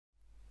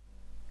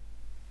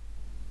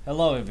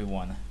Hello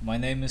everyone, my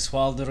name is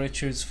Waldo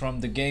Richards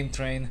from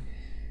DaGameTrain,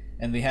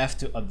 and we have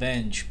to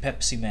avenge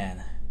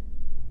Pepsiman.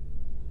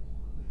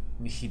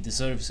 He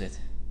deserves it.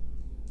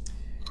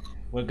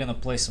 We're gonna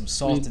play some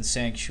Salt and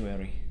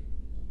Sanctuary.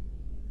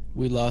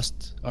 We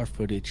lost our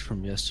footage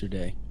from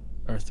yesterday,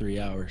 our 3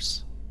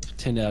 hours.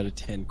 10 out of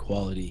 10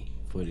 quality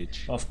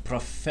footage. Of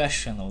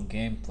professional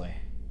gameplay.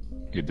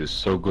 It is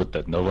so good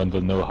that no one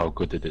will know how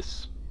good it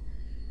is.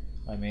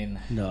 I mean,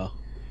 No.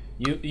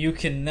 you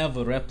can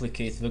never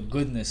replicate the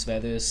goodness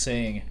that is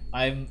saying,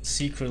 I'm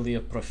secretly a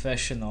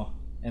professional,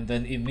 and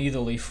then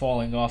immediately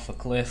falling off a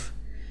cliff.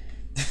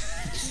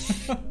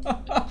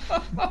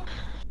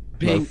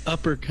 Being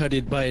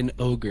uppercutted by an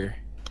ogre.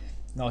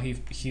 No,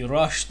 he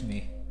rushed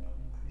me.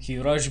 He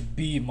rushed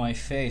B my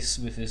face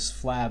with his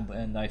flab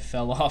and I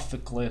fell off the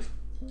cliff.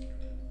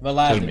 The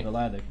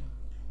ladder.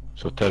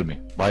 So tell me,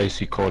 why is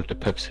he called the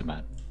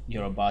Pepsiman?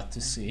 You're about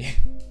to see.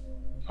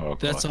 Oh,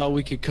 That's God. all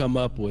we could come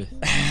up with.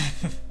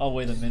 Oh,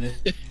 wait a minute.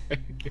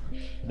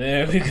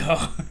 There we go.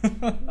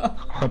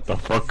 What the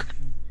fuck?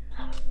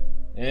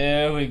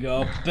 There we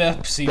go.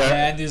 Pepsi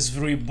Man is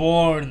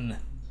reborn.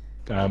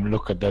 Damn,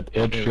 look at that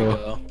edge. There we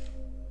go.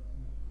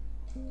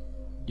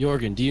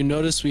 Jorgen, do you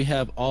notice we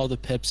have all the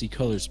Pepsi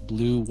colors,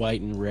 blue,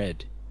 white, and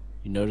red?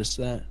 You notice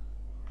that?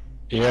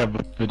 Yeah,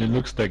 but when it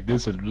looks like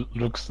this, it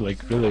looks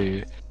like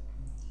really...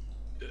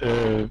 what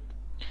do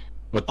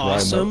I know?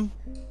 Awesome.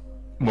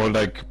 More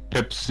like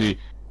Pepsi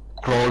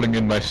crawling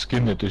in my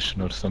skin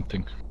edition or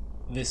something.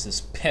 This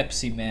is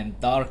Pepsi Man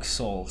Dark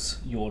Souls,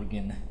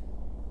 Jorgen.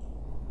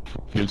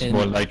 Feels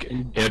more like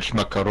edge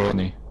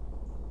macaroni.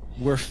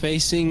 We're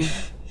facing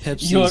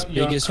Pepsi's Your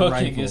biggest cooking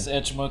rival. is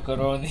edge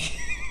macaroni.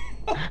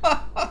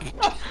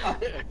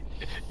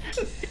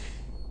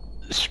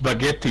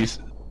 Spaghetti's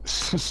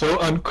so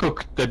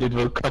uncooked that it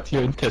will cut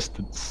your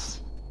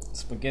intestines.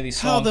 Spaghetti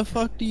How so the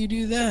fuck do you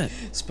do that?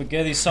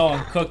 Spaghetti so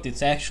uncooked,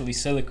 it's actually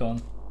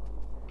silicone.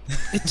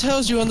 It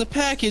tells you on the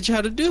package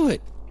how to do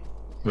it.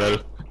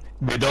 Well,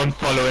 we don't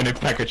follow any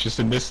packages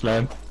in this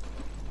land.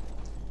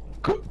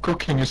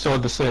 Cooking is all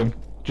the same.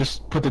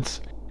 Just put it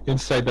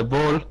inside the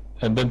bowl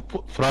and then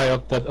fry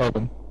up that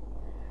oven.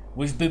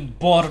 We've been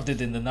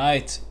boarded in the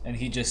night, and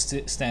he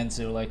just stands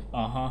there like,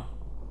 uh-huh.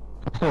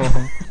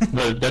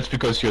 Well, that's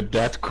because you're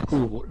that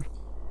cool.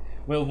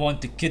 We'll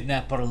want to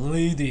kidnap our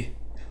lady,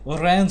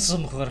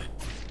 ransom her.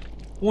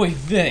 Oy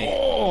vey!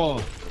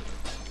 Oh!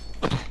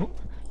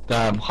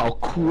 Damn, how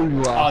cool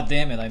you are. Oh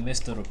damn it, I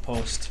missed the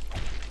riposte.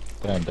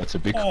 Damn, that's a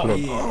big Oh club.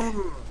 yeah.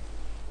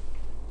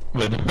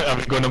 But are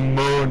we gonna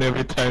moan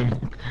every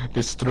time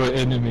destroy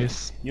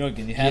enemies?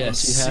 Jorgen, you haven't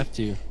Yes, you have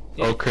to.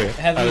 Okay,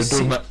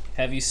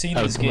 Have you seen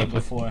I'll this do my game best.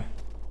 before?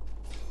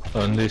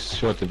 Only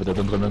shortly, but I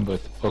don't remember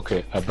it.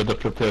 Okay, I better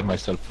prepare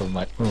myself for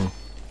my...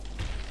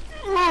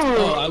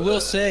 Oh, I will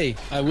say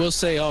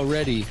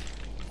already,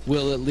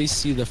 we'll at least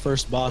see the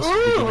first boss of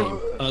the game.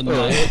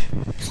 Unlike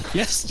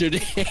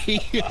yesterday,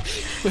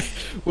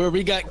 where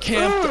we got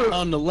camped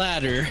on the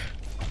ladder.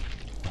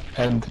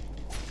 And...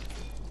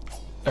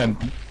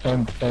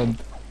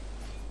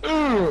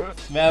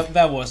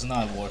 That was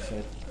not worth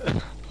it.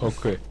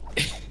 Okay.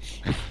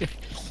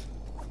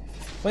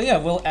 But yeah,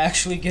 we'll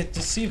actually get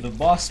to see the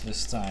boss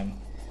this time.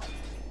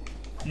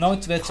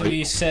 Note that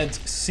we said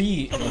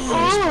see the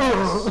first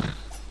boss.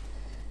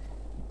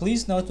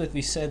 Please note that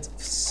we said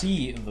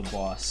see the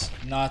boss,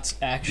 not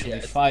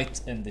actually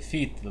fight and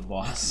defeat the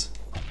boss.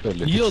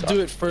 You'll do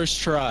it first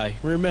try.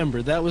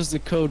 Remember, that was the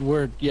code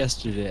word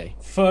yesterday.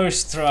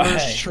 First try.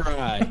 First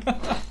try.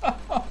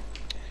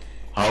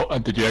 How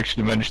did you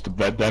actually manage to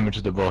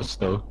damage the boss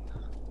though?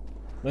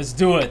 Let's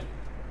do it.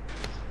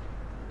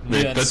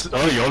 Wait, that's...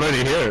 Oh, you're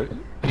already here.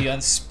 The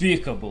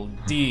unspeakable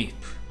deep.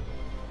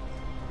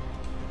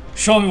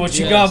 Show me what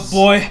you Yes. got,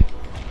 boy.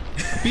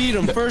 Beat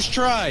him, first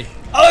try.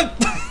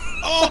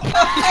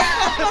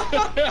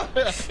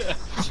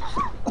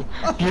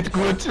 Get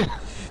good.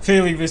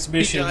 Failing this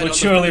mission died on would the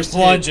surely first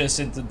plunge us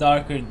into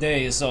darker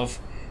days of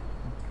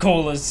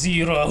Cola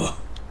Zero.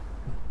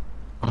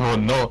 Oh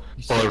no,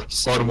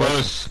 or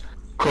worse,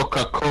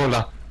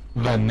 Coca-Cola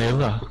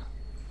Vanilla.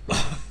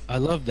 I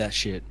love that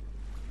shit.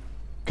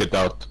 Get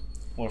out.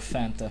 Or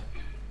Fanta.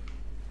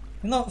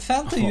 You know,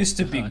 Fanta used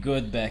to be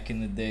good back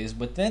in the days,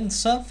 but then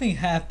something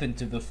happened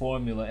to the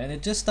formula and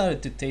it just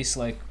started to taste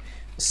like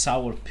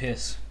sour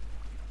piss.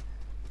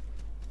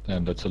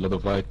 Damn, that's a lot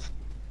of white.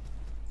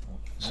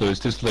 So is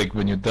this like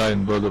when you die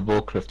in World of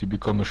Warcraft, you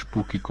become a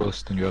spooky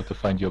ghost and you have to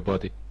find your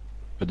body?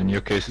 But in your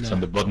case, it's No.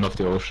 on the bottom of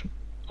the ocean.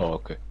 Oh,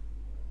 okay.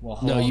 Well,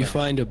 No, hold you on.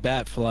 find a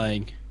bat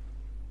flying.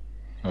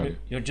 Okay.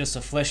 You're just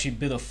a fleshy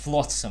bit of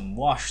flotsam.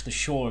 Wash the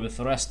shore with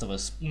the rest of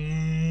us.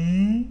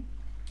 Mm?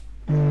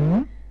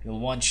 You'll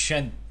want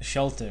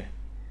shelter.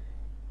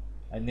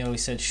 I nearly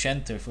said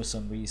shenter for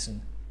some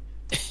reason.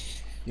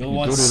 You'll You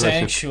want do realize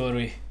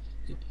sanctuary.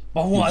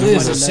 But what do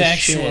is a realize-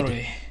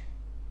 sanctuary?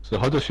 So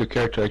how does your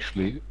character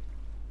actually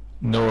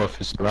know of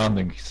his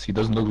surroundings? He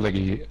doesn't look like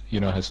he,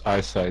 has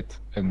eyesight,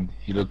 and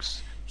he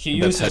looks... He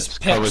that uses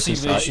covers Pepsi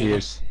his vision.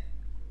 ears.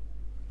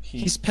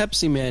 He's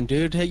Pepsiman,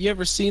 dude. Have you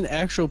ever seen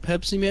actual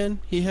Pepsiman?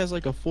 He has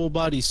like a full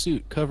body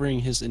suit covering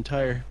his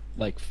entire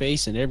like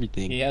face and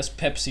everything. He has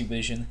Pepsi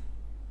vision.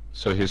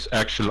 So his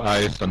actual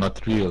eyes are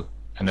not real,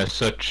 and as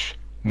such,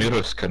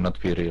 mirrors cannot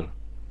be real.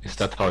 Is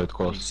that how it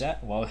goes?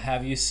 Exactly. Well,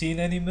 have you seen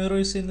any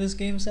mirrors in this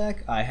game,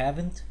 Zach? I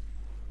haven't.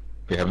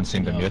 We haven't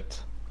seen them No.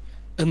 yet.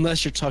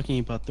 Unless you're talking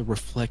about the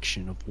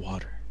reflection of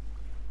water.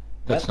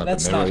 That's not a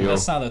mirror, not yo.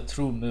 that's not a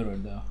true mirror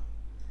though.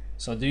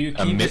 So do you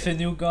A keep mi- with the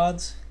new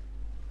gods?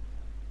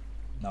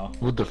 No,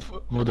 Who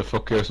the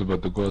fuck cares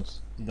about the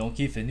gods? you don't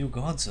keep the new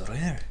gods.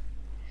 Rare.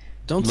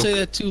 Don't Look- say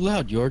that too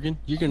loud, Jorgen.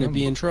 You're gonna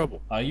be in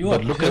trouble. Are you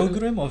But a look at-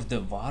 pilgrim of the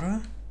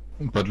Vara?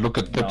 But look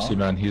at No. Pepsi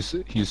Man,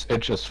 he's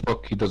edge as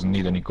fuck, he doesn't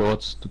need any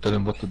gods to tell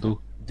him what to do.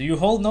 Do you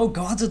hold no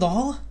gods at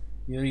all?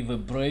 You're either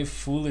brave,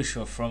 foolish,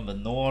 or from the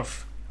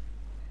north.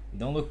 You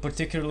don't look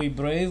particularly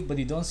brave, but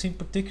you don't seem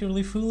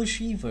particularly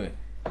foolish either.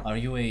 Are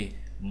you a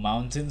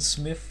mountain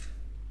smith?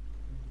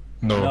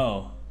 No.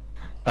 No.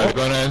 I'm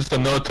gonna answer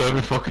no to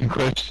every fucking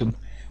question.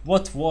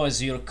 What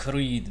was your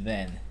creed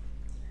then?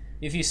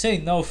 If you say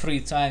no 3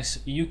 times,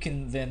 you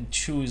can then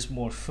choose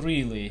more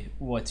freely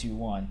what you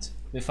want,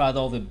 without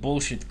all the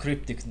bullshit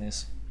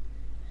crypticness.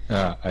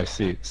 Ah, I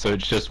see. So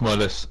it's just more or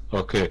less,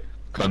 okay,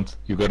 cunt,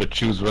 you gotta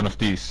choose one of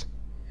these.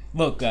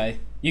 Look, guy,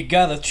 you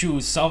gotta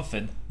choose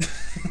something.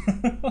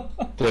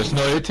 There's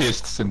no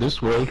atheists in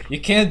this world, You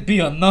can't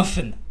be on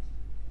nothing.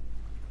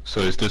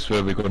 so is this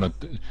where we're gonna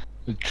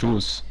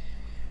choose?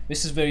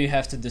 This is where you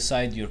have to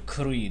decide your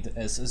creed,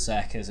 as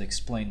Zach has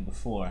explained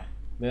before.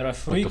 There are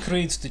 3 the f-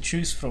 creeds to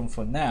choose from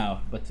for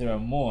now, but there are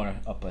more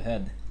up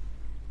ahead.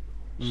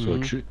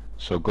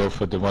 So go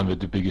for the one with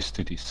the biggest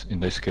titties, in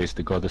this case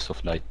the goddess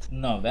of light.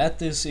 No,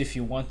 that is if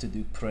you want to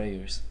do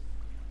prayers.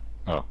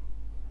 Oh.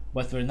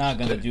 But we're not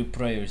gonna do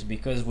prayers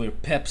because we're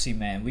Pepsi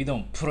Man. We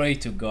don't pray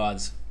to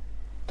gods.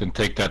 Then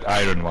take that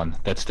iron one,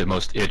 that's the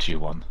most edgy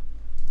one.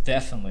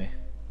 Definitely.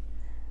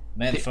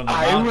 Men from the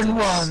Iron mountains.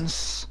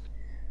 ones!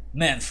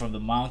 Men from the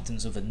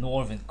mountains of the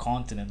northern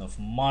continent of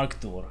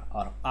Markdor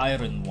are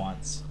iron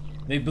ones.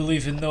 They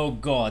believe in no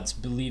gods,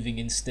 believing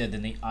instead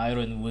in the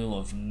iron will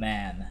of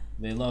man.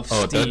 They love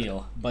Oh, that-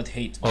 steel, but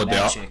hate Oh, they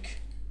are-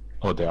 magic.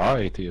 Oh, they are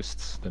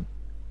atheists then.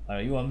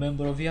 Are you a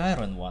member of the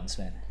iron ones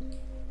then?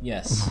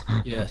 Yes.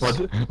 Yes.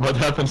 What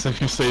happens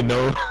if you say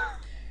no?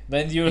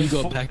 Then you're You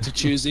go back to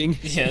choosing.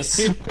 Yes.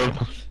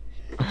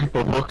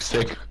 For fuck's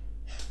sake.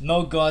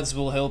 No gods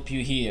will help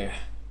you here.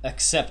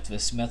 Accept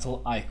this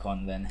metal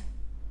icon then.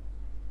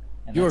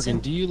 And that's Jorgen,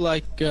 it. do you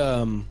like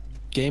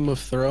Game of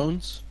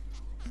Thrones?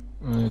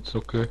 It's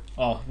okay.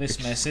 Oh,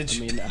 this message.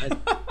 I mean,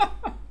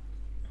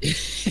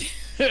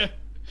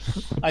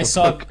 I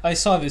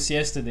saw this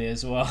yesterday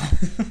as well.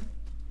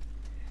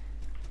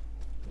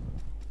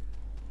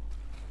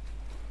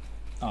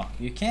 Oh,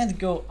 you can't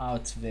go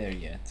out there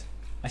yet.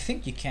 I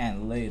think you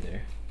can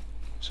later.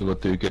 So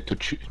what do you get to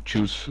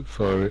choose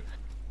for?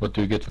 What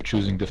do you get for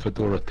choosing the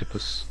fedora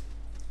tippers?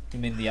 You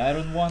mean the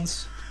iron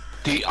ones?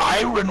 The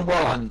iron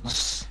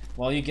ones.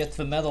 Well, you get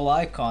the metal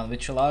icon,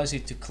 which allows you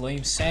to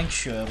claim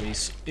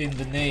sanctuaries in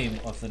the name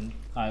of the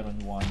iron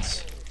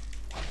ones.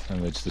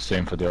 And it's the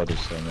same for the others.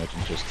 I imagine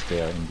just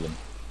their emblem.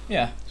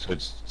 Yeah,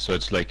 So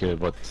it's like a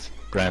what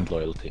brand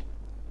loyalty.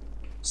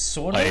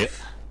 sort I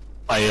of.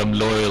 I am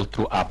loyal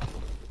to Apple.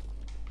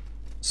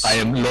 I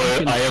am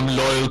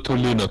loyal to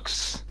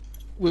Linux.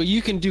 well,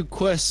 you can do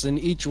quests, and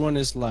each one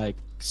is like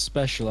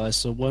specialized.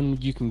 So one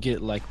you can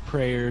get like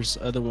prayers,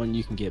 other one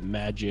you can get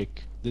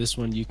magic. This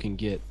one you can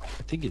get,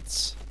 I think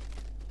it's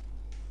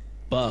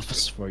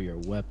buffs for your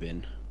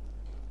weapon.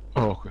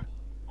 Oh, okay.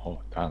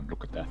 Oh, damn!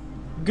 Look at that.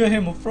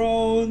 Game of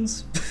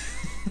Thrones.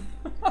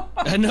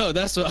 I know,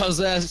 that's what I was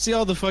asking. See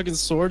all the fucking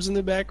swords in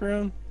the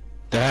background?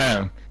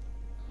 Damn!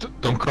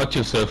 Don't cut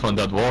yourself on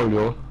that wall,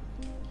 yo.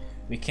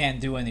 We can't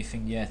do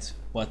anything yet.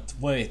 But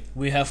wait,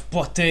 we have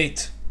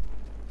potate.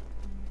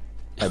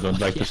 I don't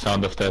like the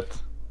sound of that.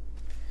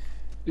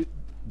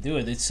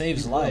 Dude, it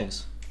saves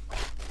lives.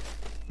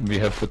 We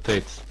have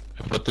potatoes.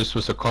 I thought this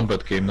was a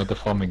combat game, not a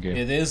farming game.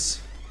 It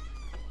is.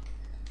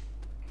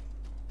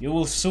 You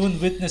will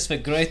soon witness the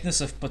greatness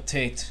of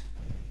potate.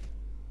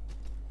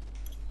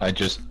 I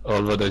just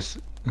all what is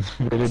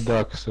really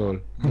dark soul.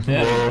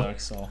 Very Whoa. dark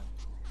soul.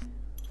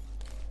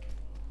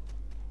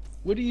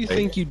 What do you Hey.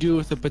 think you do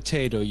with a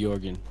potato,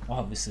 Jorgen?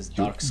 Oh, this is You,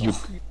 dark soul.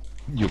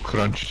 you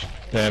crunch.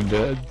 Damn,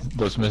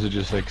 those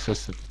messages are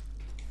excessive.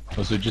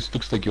 Also, it just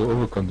looks like you're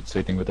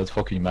overcompensating with that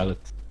fucking mallet.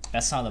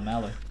 That's not a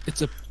mallet.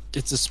 It's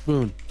a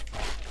spoon.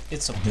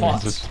 It's a Yeah,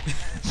 pot.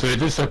 so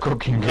it is a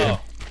cooking game.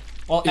 Oh.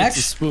 Well, It's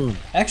a spoon.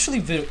 actually,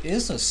 there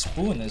is a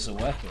spoon as a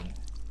weapon.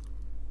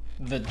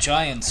 The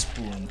giant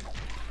spoon.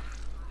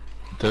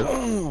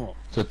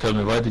 So tell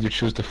me, why did you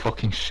choose the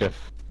fucking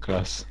chef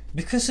class?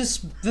 Because it's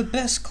the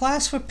best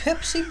class for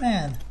Pepsi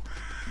Man.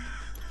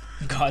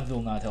 God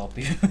will not help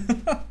you.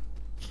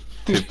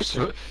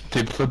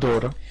 Tip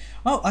fedora.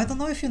 Oh, I don't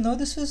know if you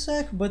noticed this,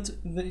 Zach, but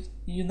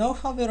you know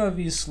how there are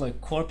these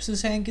like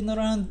corpses hanging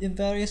around in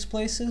various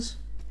places?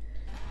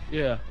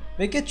 Yeah.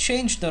 They get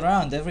changed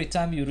around every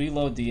time you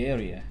reload the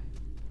area.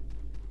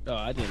 Oh,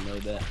 I didn't know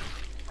that.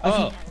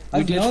 I've We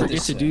did forget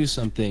noticed to that. do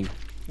something.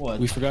 What?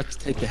 We forgot to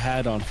take the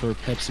hat on for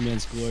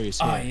Pepsiman's glorious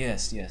hair. Ah,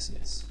 yes.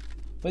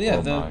 But yeah,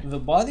 Oh my. the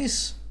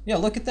bodies. Yeah,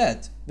 look at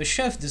that. The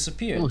chef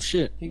disappeared. Oh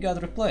shit. He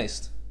got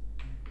replaced.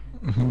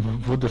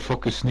 What the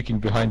fuck is sneaking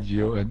behind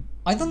you? And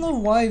I don't know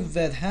why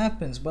that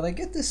happens, but I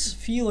get this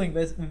feeling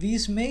that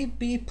these may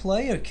be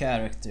player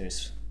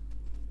characters.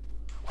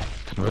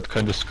 what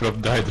kind of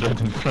scrub died right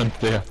in front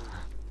there?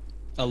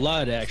 A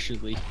lot,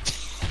 actually.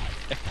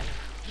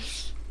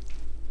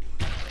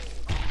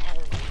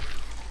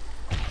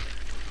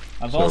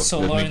 I've So, also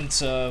let me-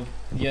 learned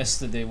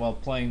yesterday while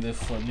playing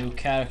with a new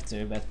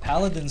character that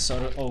paladins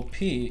are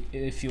OP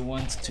if you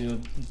want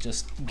to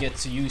just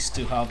get used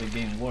to how the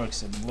game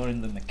works and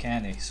learn the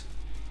mechanics.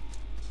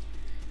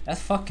 That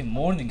fucking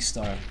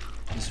Morningstar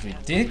is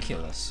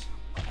ridiculous.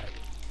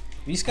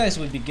 These guys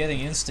would be getting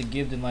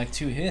insta-gibbed in like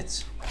 2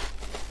 hits.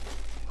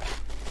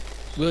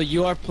 Well,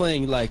 you are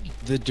playing like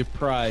the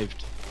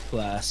deprived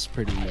class,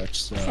 pretty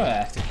much. So.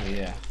 Practically,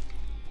 yeah.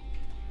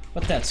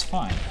 But that's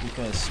fine,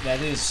 because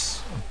that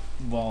is,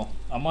 well,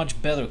 a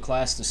much better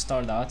class to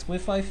start out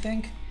with, I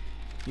think.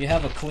 You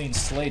have a clean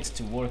slate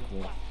to work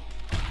with.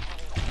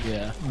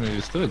 Yeah. I mean,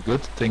 it's still a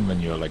good thing when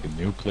you're like a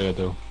new player,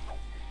 though.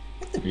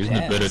 Isn't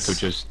it better to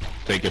just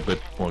take a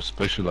bit more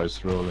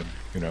specialized role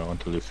and,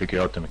 until you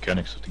figure out the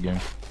mechanics of the game?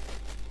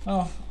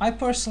 Well, I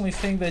personally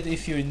think that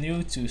if you're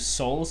new to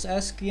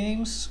Souls-esque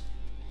games,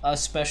 a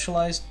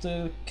specialized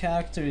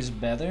character is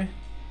better.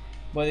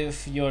 But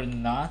if you're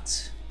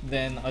not,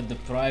 then a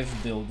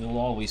deprived build will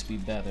always be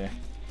better.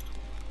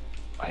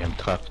 I am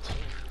trapped.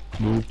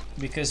 Move.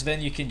 Because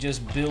then you can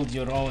just build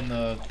your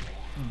own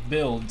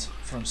build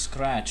from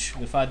scratch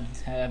without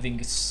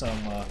having some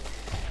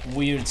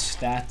weird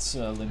stats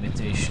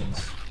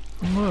limitations.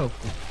 Well.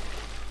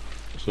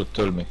 So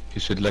tell me,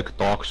 is it like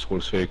Dark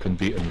Souls where you can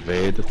be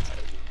invaded?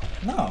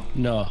 No,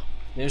 No.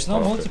 there's no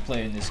Okay.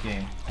 multiplayer in this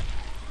game.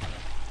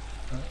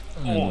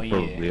 Oh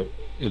yeah,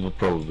 It will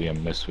probably be a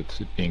mess with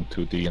it being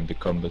 2D in the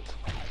combat.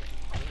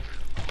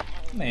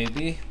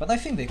 maybe, but I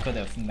think they could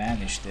have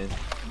managed it.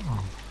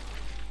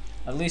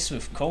 At least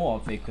with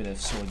co-op they could have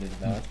sorted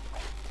it out.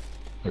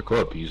 I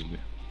co-op easily.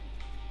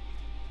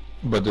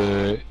 But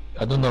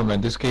I don't know,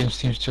 man, this game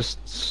seems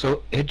just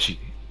so edgy.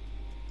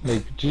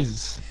 Like,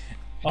 Jesus. It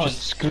Oh,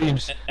 just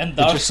screams. And it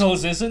Dark just-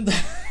 Souls isn't?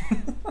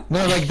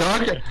 No,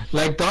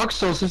 like Dark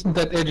Souls isn't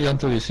that edgy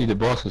until you see the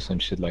bosses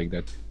and shit like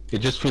that. It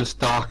just feels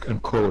dark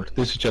and cold.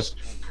 This is just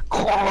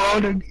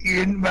crawling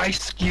in my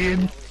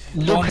skin.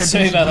 Look Don't at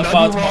say these that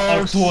about bloody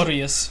walls.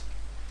 Artorias.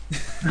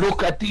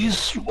 Look at these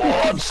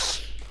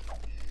swords.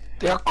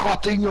 They're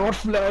cutting your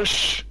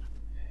flesh.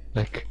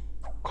 Like,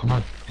 come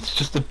on, it's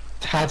just a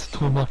tad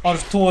too much.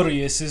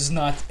 Artorias is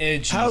not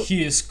edgy, How-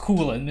 he is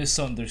cool and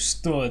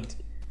misunderstood.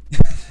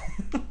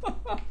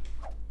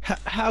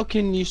 How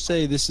can you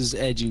say this is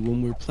edgy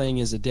when we're playing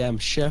as a damn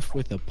chef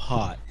with a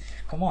pot?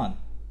 Come on.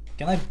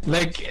 Can I...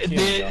 Like, Here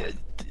we go.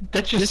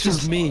 that just This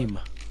is meme.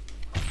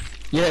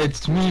 Yeah,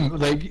 it's meme.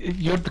 Like,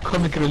 you're the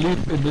comic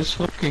relief in this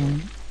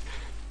fucking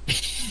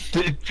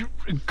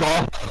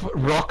goth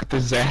rock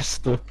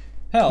disaster.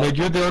 Hell, Like,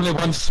 you're the only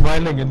one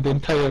smiling in the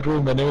entire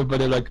room, and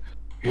everybody like,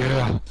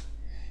 yeah.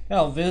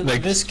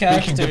 Like, this speaking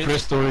character...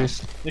 depressed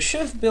stories. The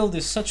chef build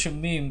is such a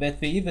meme that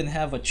they even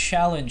have a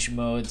challenge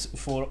mode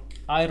for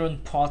iron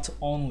pot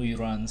only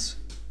runs.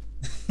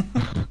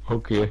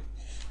 Okay.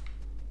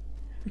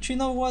 But you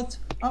know what?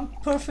 I'm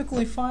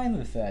perfectly fine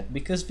with that,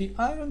 because the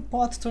iron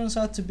pot turns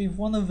out to be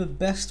one of the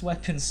best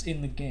weapons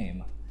in the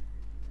game.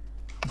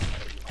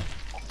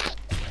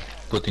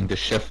 Putting the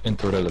chef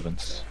into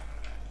relevance.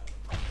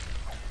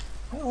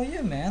 Hell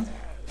yeah, man.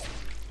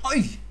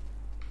 Oi!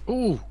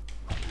 Ooh.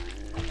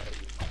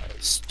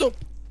 Stop.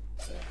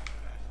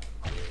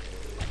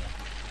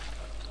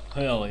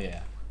 Hell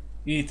yeah.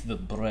 Eat the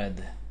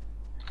bread.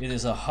 It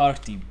is a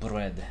hearty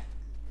bread.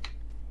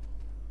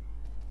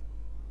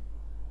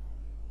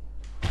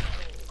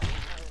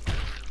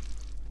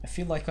 I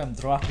feel like I'm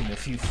dropping a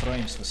few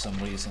frames for some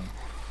reason.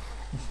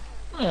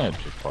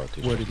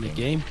 Parties. What in the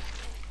game?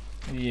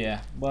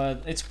 Yeah,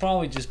 but it's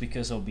probably just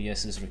because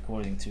OBS is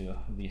recording to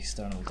the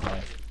external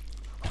drive.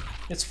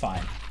 It's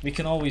fine. We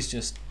can always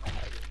just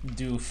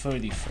do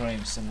 30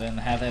 frames and then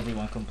have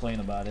everyone complain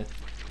about it.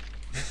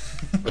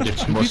 But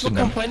it's more, People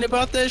complain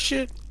about that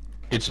shit?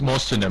 it's more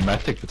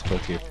cinematic with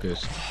 30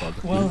 FPS.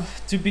 probably. Well,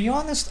 to be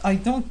honest, I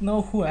don't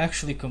know who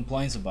actually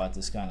complains about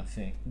this kind of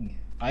thing.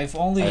 I've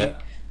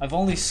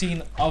only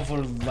seen other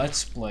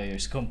Let's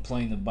Players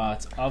complain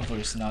about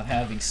others not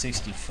having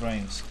 60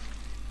 frames.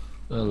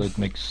 Well, it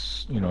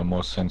makes,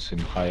 more sense in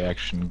high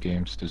action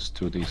games. This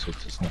 2D, so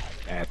it's not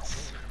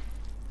that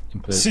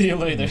impressive. See you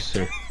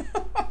later.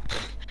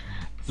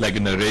 Like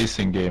in a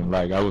racing game,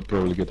 like I would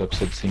probably get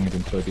upset seeing it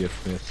in 30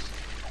 FPS.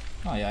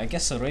 Oh yeah, I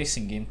guess a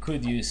racing game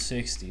could use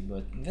 60,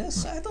 but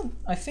this,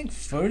 I think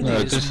 30 No,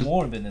 is this is-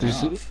 more than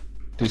this enough.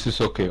 This is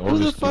okay. Who the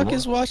Obviously, fuck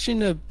is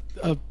watching a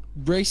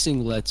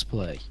racing Let's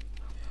Play?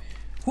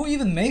 Who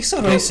even makes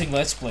a racing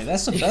Let's Play?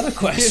 That's a better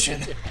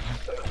question.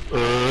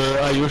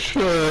 Are you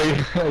sure?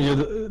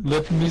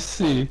 Let me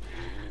see.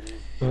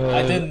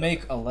 I didn't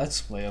make a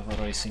let's play of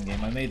a racing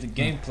game. I made the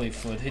gameplay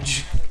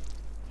footage.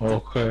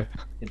 Okay.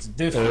 It's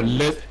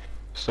different.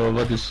 So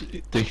what is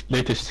the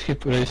latest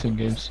hip racing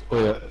games? Oh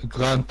yeah,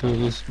 Gran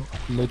Turismo.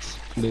 Let's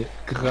play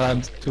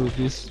Gran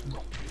Turismo.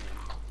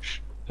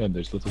 And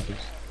there's lots of things.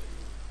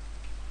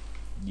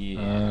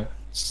 Yeah.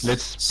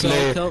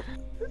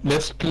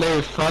 Let's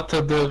play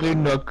Fata de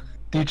Rinok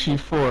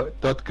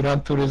DG4.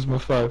 Gran Turismo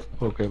 5.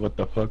 Okay, what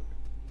the fuck?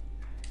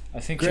 I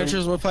think Gran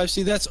you're, Turismo 5,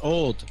 see, that's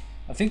old.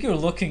 I think you're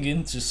looking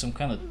into some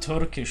kind of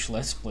Turkish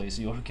let's plays,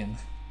 Jorgen.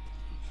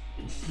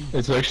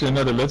 It's actually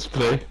another let's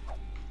play.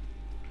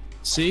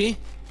 See?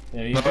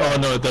 There you No, go. oh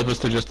no, that was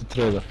just a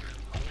trailer.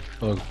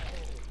 Oh,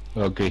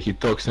 okay, he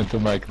talks into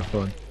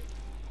microphone.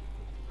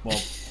 Well,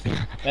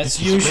 that's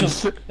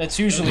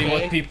usually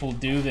what people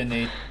do when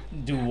they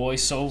do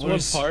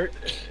voiceovers. One part.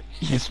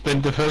 He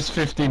spent the first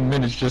 15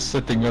 minutes just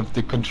setting up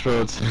the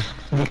controls.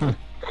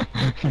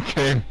 He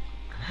came.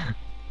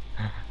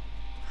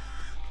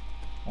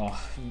 Oh,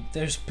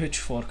 there's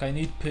Pitchfork. I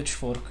need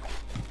Pitchfork.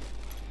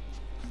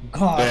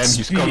 God, Damn,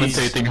 he's speed.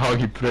 commentating how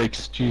he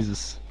breaks.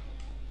 Jesus.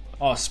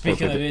 Oh,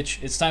 speaking Okay. of which,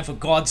 it's time for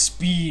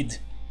Godspeed.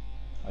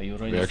 Are you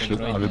ready for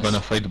greatness? Are we gonna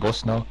fight the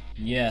boss now?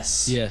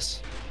 Yes.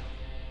 Yes.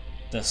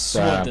 The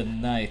Sword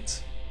and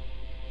Knight.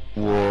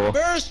 Whoa.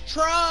 First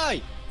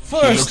try!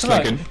 First looks try.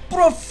 like an-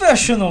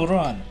 Professional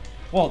run.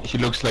 Well, He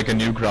looks like a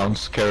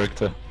Newgrounds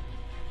character.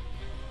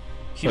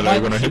 he Well, are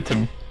you might gonna hit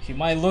him? he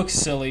might look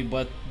silly,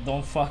 but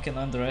don't fucking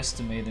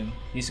underestimate him.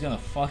 He's gonna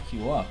fuck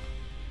you up.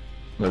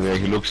 Well, yeah,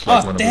 he looks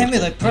like Oh one damn of it!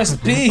 those I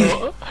pressed B.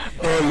 Oh,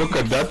 look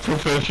at that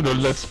professional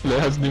let's play.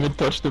 Hasn't even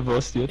touched the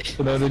boss yet,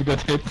 and already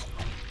got hit.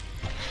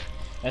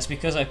 That's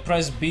because I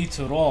pressed B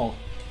to roll.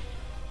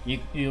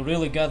 You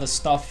really gotta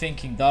stop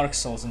thinking Dark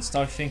Souls and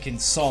start thinking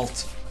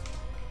Salt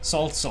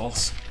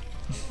Souls.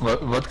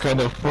 What kind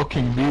of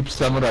fucking weeb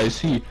samurai is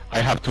he? I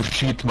have to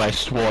sheath my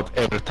sword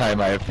every time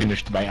I have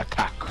finished my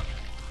attack.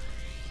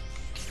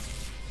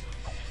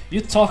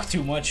 You talk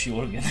too much,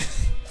 Jorgen.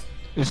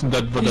 Isn't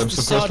that what He's I'm the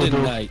supposed to Sodden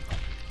do? Knight.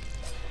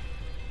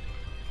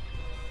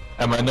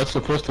 Am I not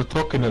supposed to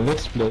talk in a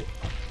let's play?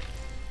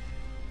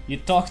 You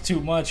talk too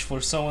much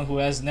for someone who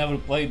has never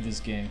played this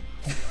game.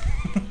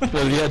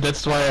 Well, yeah,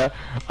 that's why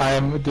I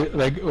am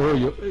like, oh,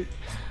 you,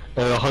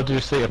 how do you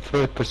say, a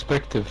third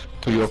perspective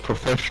to your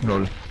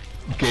professional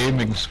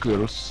gaming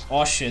skills.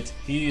 Oh shit,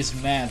 he is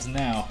mad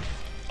now.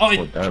 Oh,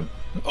 Oh damn.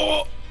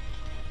 oh!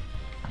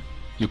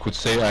 You could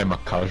say I'm a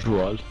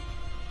casual.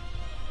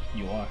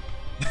 You are.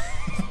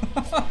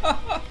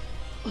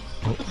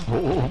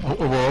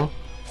 Oh.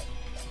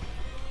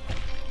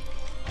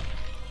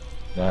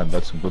 Damn,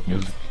 that's some good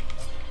music.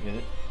 Get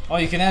it? Oh,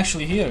 you can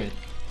actually hear it.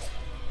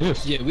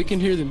 Yes. Yeah, we can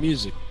hear the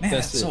music. Man,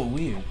 That's that's it. so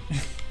weird.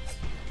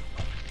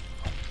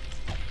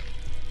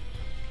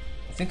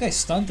 I think I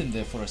stunned him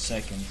there for a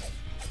second.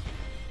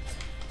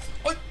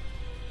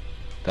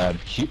 Damn,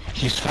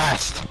 he's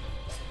fast.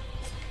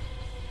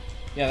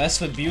 Yeah, that's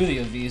the beauty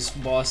of these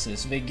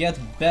bosses. They get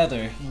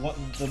better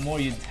the more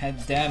you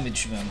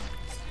damage them.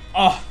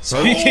 Oh,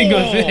 speaking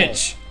of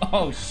which.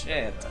 Oh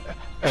shit.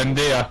 And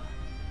there.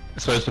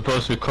 So I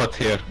suppose we cut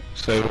here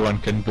so everyone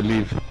can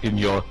believe in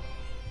your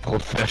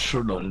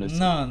professionalism.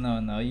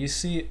 No. You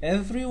see,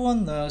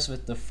 everyone knows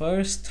with the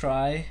first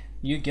try,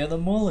 you get a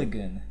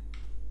mulligan.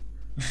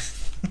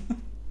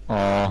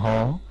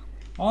 Uh-huh.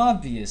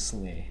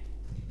 Obviously.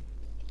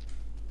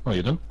 Oh,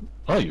 you don't?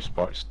 Oh, you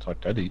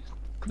start that easy.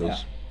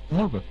 Close.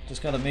 Okay.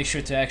 Just gotta make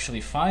sure to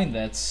actually find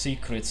that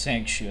secret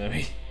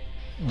sanctuary.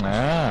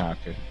 Ah,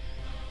 okay.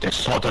 The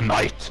Southern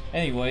Knight.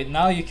 Anyway,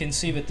 now you can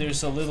see that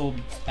there's a little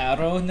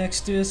arrow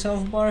next to his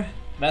health bar.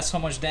 That's how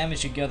much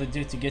damage you gotta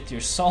do to get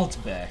your salt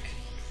back.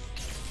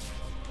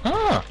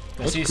 Ah,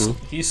 Because that's cool.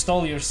 he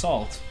stole your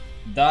salt.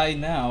 Die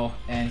now,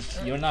 and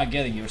you're not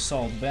getting your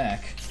salt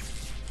back.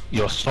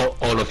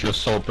 All of your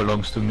soul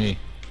belongs to me.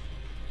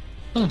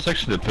 Well, it's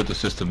actually a better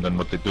system than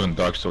what they do in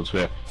Dark Souls,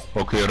 where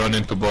okay, run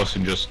into boss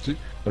and just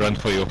run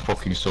for your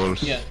fucking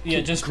souls. Yeah,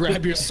 just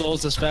Grab your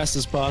souls as fast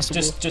as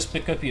possible. just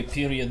pick up your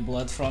period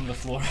blood from the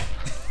floor.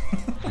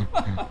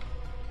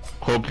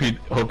 Hope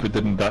you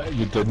didn't die.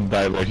 You didn't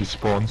die where he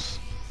spawns,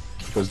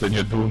 because then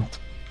you're doomed.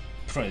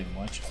 Pretty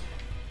much.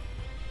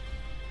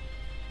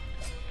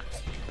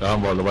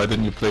 Damn, well, why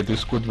didn't you play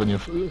this good when you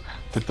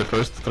did the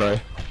first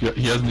try?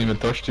 He hasn't even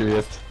touched you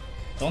yet.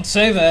 Don't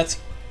say that.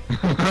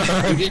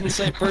 You didn't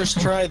say first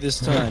try this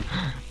time.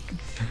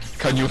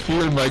 Can you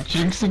feel my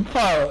jinxing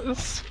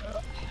powers?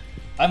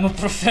 I'm a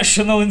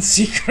professional in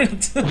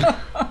secret.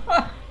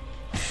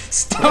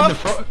 Stop!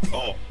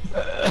 Oh.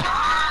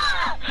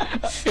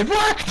 It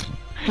worked!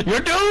 You're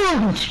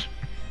doomed!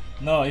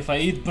 No, if I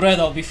eat bread,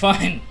 I'll be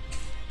fine.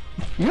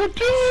 You're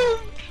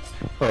doomed!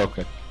 Oh,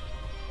 okay.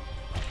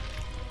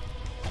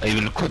 I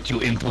will cut you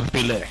into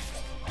fillet.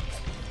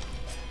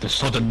 The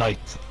Southern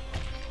Knight.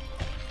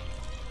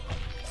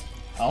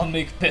 I'll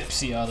make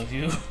Pepsi out of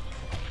you.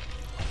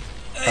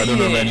 I don't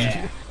know,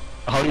 man.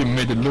 How you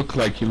made it look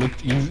like you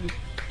looked easy.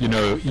 you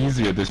know,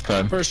 easier this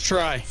time. First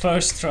try.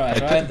 First try,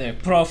 right there.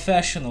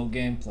 Professional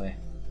gameplay.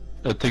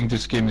 I think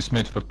this game is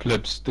made for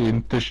plebs. They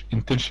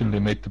intentionally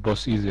make the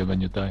boss easier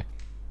when you die.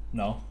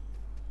 No.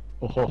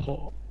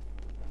 Oh.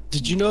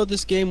 Did you know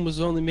this game was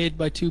only made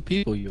by 2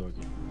 people,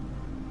 Jorgen?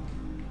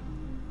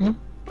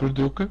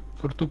 Pretty okay.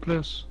 For 2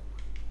 players.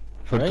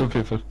 For Right? 2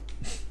 people.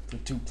 For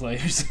 2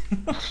 players.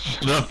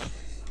 Shut up.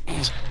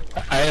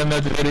 I am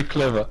not very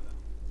clever.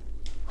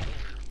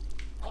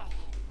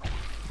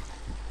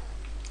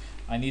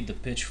 I need the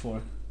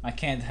pitchfork. I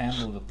can't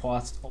handle the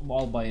pot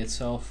all by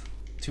itself.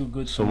 Too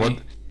good So for me.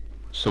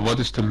 So what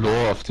is the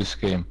lore of this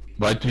game?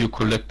 Why do you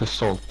collect the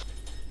salt?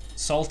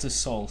 Salt is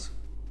salt.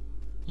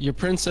 Your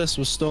princess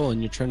was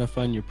stolen. You're trying to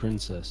find your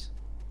princess.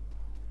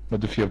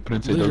 What if your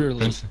princess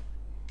Literally.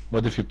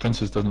 What if your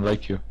princess doesn't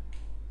like you?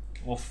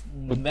 Well,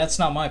 that's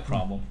not my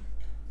problem.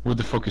 Who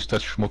the fuck is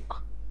that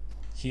schmuck?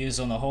 He is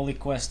on a holy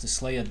quest to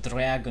slay a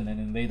dragon and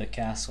invade a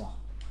castle.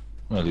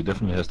 Well, he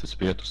definitely has the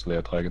spear to slay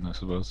a dragon, I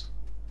suppose.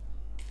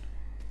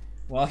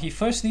 Well, he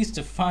first needs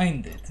to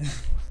find it.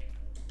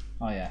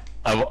 Oh yeah.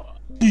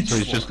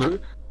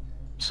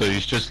 So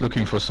he's just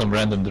looking for some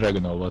random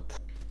dragon or what?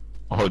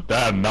 Oh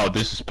damn! Now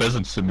this is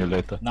Peasant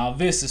Simulator. Now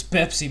this is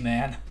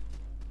Pepsiman.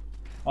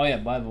 Oh yeah,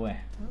 by the way,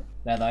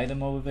 that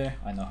item over there,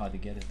 I know how to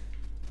get it.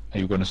 Are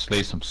you gonna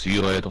slay some sea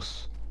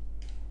raiders?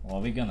 Well,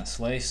 we're gonna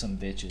slay some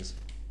bitches.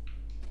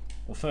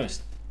 But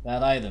first,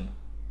 that item.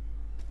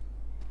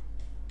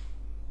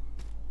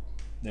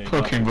 There you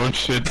Fucking go.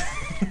 bullshit.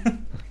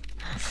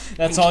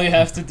 That's all you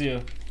have to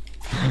do.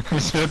 I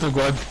swear to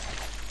God.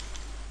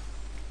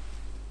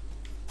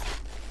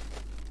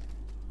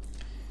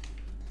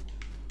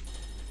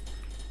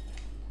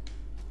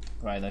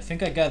 Right, I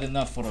think I got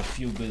enough for a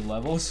few good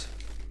levels.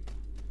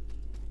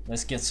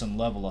 Let's get some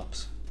level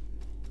ups.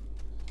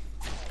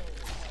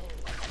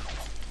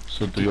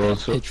 So do you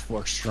also?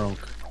 Pitchfork strong.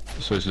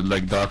 So is it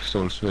like Dark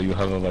Souls where you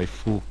have a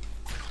waifu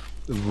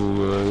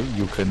who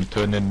you can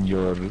turn in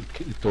your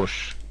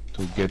tosh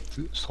to get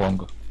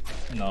stronger?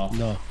 No.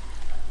 No.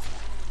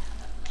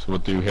 So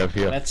what do you have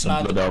here? That's Some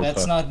not blood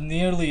that's alpha. not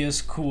nearly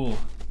as cool.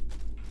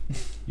 You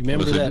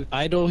remember Was it- that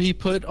idol he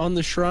put on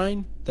the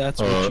shrine?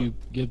 That's what you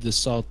give the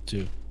salt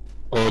to.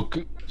 Oh,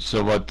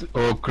 so what?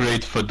 Oh,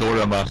 great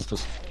Fedora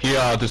masters! Here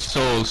are the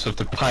souls of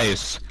the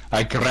pious.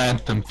 I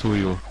grant them to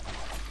you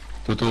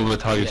to do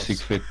with how you Yes. see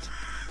fit.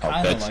 Now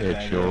Kinda that's like it,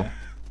 that, Joe.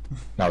 yeah.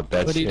 Now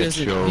that's But he it,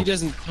 doesn't. Joe. He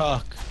doesn't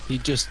talk. He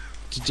just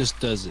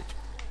does it.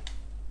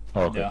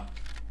 Okay, Yeah.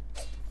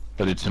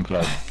 but it's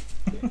implied.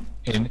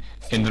 in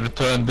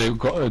return, they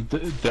got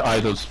the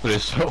idol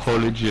sprays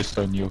holy gist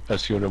on you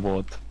as your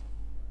reward,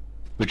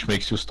 which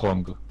makes you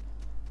stronger.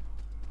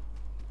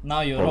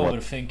 Now you're Or what?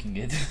 overthinking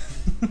it.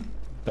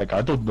 Like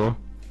I don't know.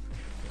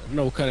 I don't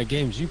know what kind of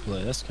games you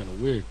play. That's kind of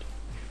weird.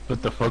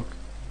 What the fuck?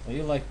 Are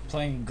you like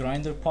playing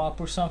Grinder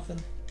Pop or something?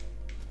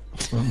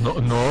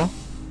 No.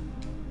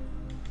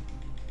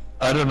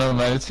 I don't know,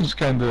 man. It seems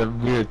kind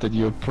of weird that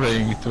you're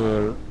praying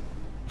to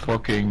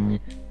fucking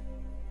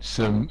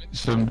some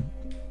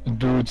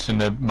dudes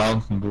in a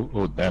mountain.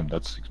 Oh damn,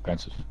 that's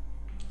expensive.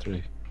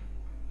 Tree.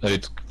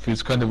 It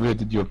feels kind of weird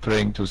that you're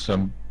praying to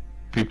some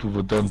people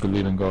who don't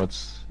believe in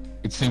gods.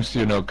 It seems,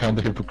 you know, kind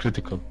of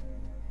hypocritical.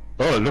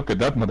 Oh, look at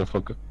that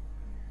motherfucker.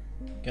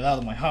 Get out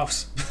of my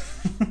house.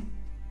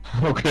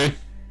 Okay.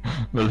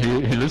 Well,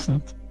 he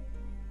listened.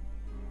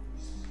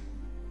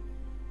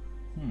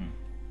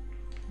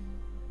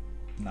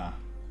 Nah.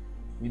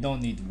 We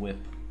don't need whip.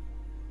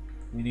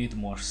 We need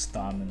more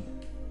stamina.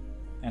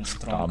 And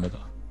strong. Damn it.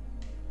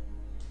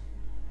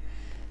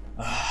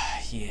 Ah,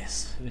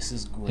 yes. This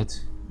is good.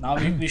 Now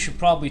we should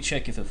probably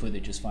check if the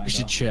footage is fine. We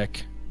should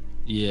check.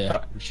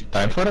 Yeah. We should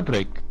Time check. for a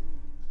break.